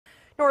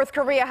North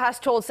Korea has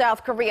told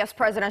South Korea's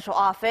presidential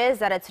office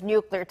that its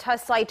nuclear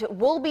test site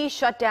will be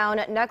shut down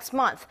next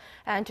month.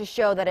 And to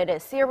show that it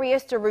is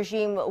serious, the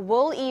regime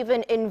will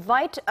even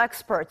invite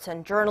experts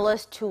and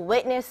journalists to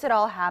witness it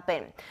all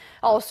happen.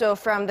 Also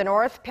from the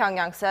north,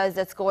 Pyongyang says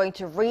it's going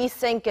to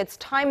resync its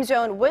time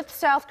zone with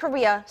South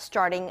Korea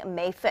starting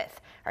May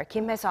 5th. Our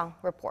Kim Hyesung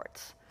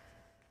reports.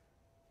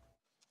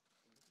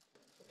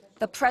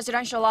 The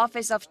presidential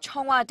office of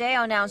Cheong Wa Dae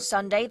announced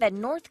Sunday that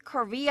North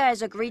Korea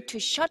has agreed to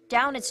shut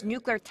down its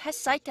nuclear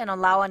test site and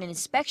allow an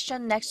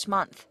inspection next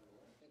month.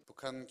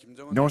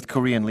 North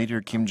Korean leader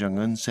Kim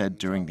Jong-un said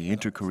during the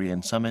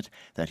Inter-Korean summit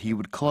that he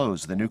would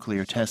close the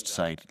nuclear test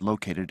site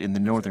located in the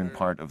northern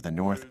part of the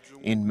North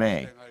in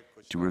May.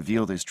 To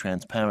reveal this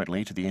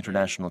transparently to the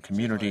international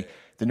community,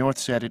 the North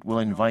said it will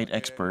invite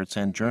experts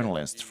and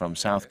journalists from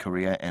South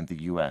Korea and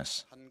the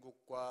U.S.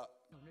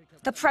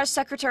 The press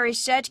secretary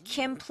said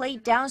Kim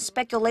played down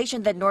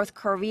speculation that North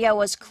Korea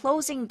was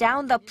closing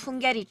down the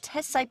Punggye-ri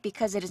test site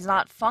because it is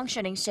not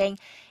functioning, saying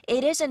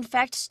it is in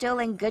fact still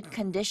in good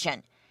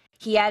condition.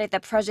 He added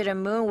that President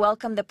Moon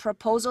welcomed the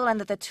proposal and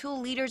that the two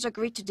leaders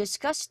agreed to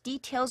discuss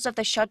details of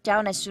the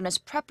shutdown as soon as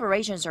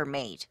preparations are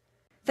made.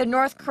 The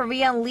North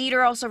Korean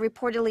leader also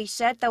reportedly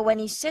said that when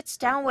he sits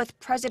down with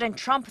President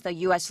Trump, the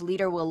U.S.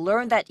 leader will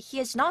learn that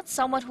he is not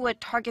someone who would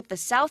target the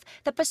South,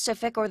 the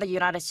Pacific, or the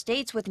United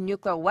States with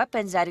nuclear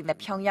weapons, adding that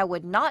Pyongyang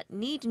would not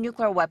need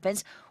nuclear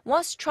weapons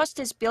once trust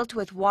is built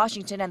with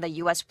Washington and the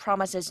U.S.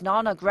 promises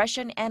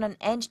non-aggression and an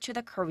end to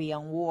the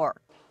Korean War.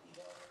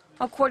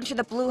 According to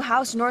the Blue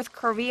House, North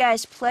Korea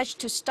has pledged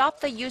to stop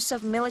the use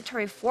of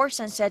military force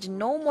and said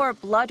no more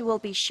blood will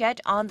be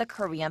shed on the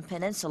Korean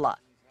peninsula.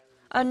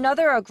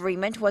 Another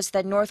agreement was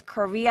that North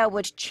Korea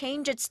would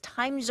change its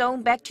time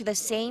zone back to the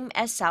same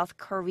as South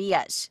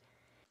Korea's.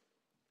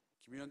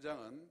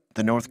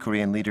 The North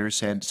Korean leader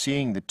said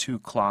seeing the two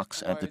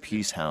clocks at the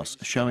Peace House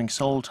showing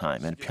Seoul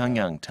time and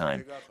Pyongyang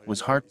time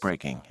was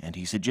heartbreaking, and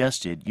he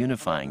suggested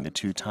unifying the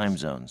two time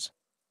zones.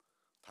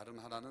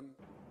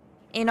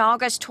 In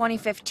August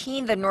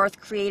 2015, the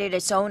North created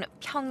its own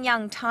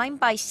Pyongyang time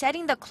by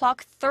setting the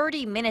clock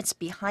 30 minutes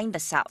behind the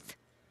South.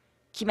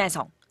 Kim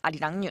Hyesung,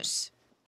 Arirang News.